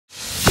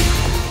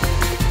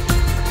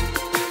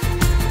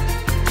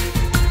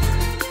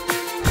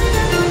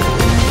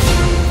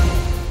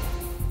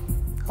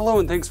Hello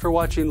and thanks for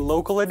watching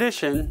Local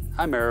Edition.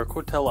 I'm Eric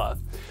Wotilla.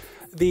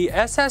 The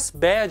SS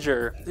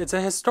Badger, it's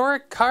a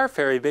historic car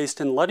ferry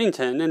based in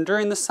Ludington, and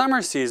during the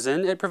summer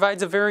season it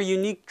provides a very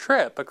unique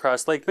trip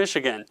across Lake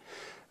Michigan.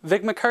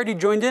 Vic McCarty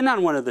joined in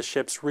on one of the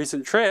ship's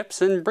recent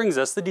trips and brings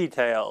us the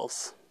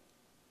details.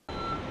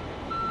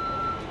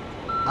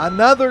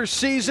 Another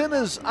season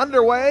is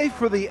underway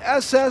for the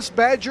SS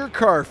Badger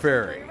car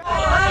ferry.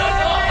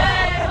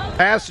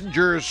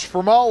 Passengers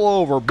from all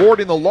over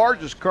boarding the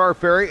largest car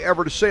ferry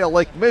ever to sail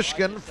Lake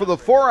Michigan for the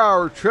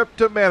 4-hour trip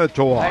to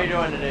Manitowoc. How are you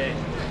doing today?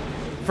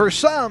 For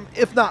some,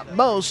 if not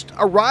most,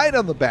 a ride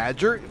on the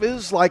Badger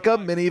is like a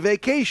mini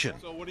vacation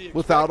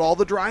without all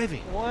the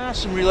driving. Well,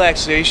 some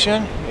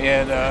relaxation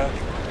and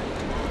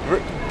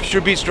sure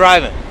beats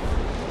driving.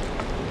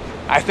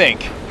 I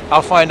think.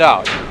 I'll find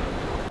out.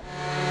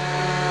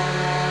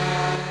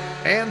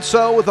 And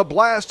so, with a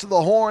blast of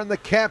the horn, the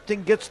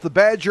captain gets the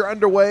Badger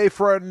underway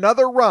for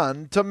another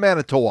run to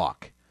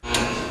Manitowoc.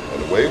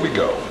 And away we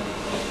go.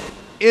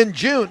 In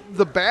June,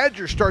 the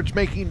Badger starts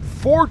making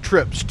 4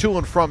 trips to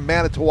and from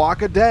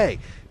Manitowoc a day,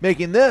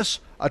 making this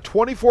a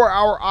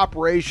 24-hour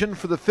operation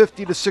for the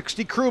 50 to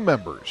 60 crew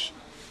members.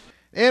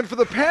 And for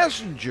the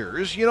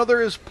passengers,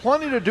 there is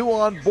plenty to do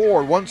on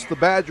board once the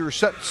Badger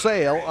sets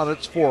sail on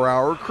its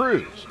 4-hour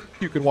cruise.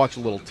 You can watch a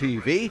little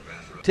TV,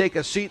 take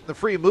a seat in the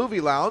free movie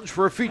lounge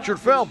for a featured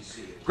film,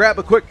 grab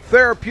a quick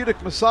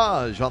therapeutic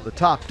massage on the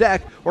top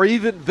deck, or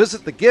even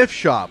visit the gift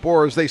shop,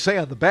 or as they say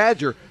on the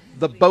Badger,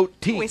 the boat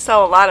team. We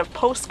sell a lot of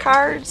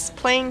postcards,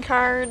 playing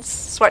cards,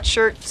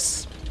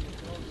 sweatshirts,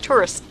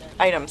 tourist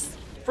items.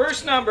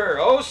 First number,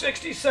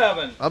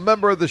 067. A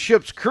member of the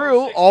ship's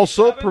crew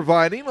also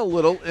providing a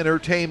little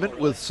entertainment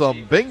with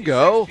some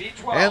bingo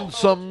and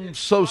some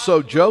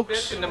so-so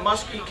jokes. And the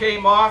muskie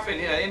came off, and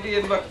the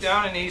Indian looked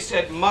down and he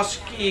said,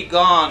 "Muskie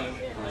gone."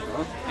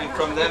 And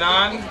from then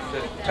on,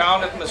 the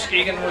town of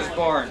Muskegon was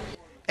born.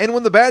 And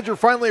when the Badger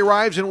finally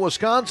arrives in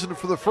Wisconsin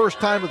for the first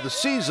time of the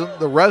season,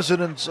 the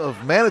residents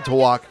of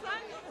Manitowoc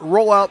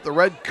roll out the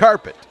red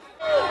carpet.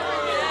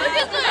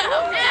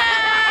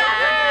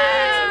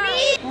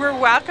 We're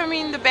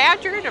welcoming the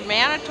Badger to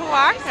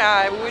Manitowoc,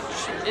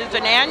 which is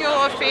an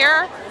annual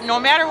affair. No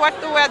matter what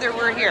the weather,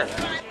 we're here.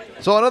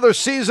 So another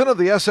season of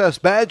the SS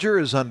Badger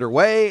is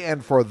underway,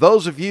 and for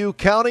those of you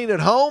counting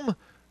at home,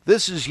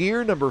 this is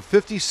year number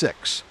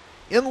 56.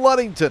 In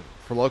Ludington,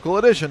 for Local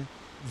Edition,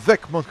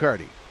 Vic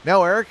McCarty.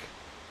 Now, Eric,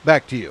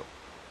 back to you.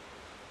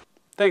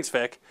 Thanks,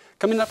 Vic.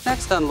 Coming up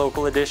next on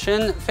Local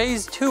Edition,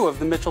 Phase 2 of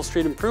the Mitchell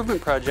Street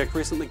Improvement Project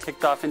recently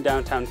kicked off in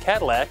downtown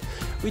Cadillac.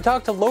 We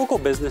talked to local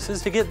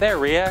businesses to get their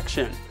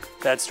reaction.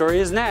 That story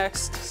is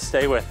next.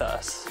 Stay with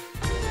us.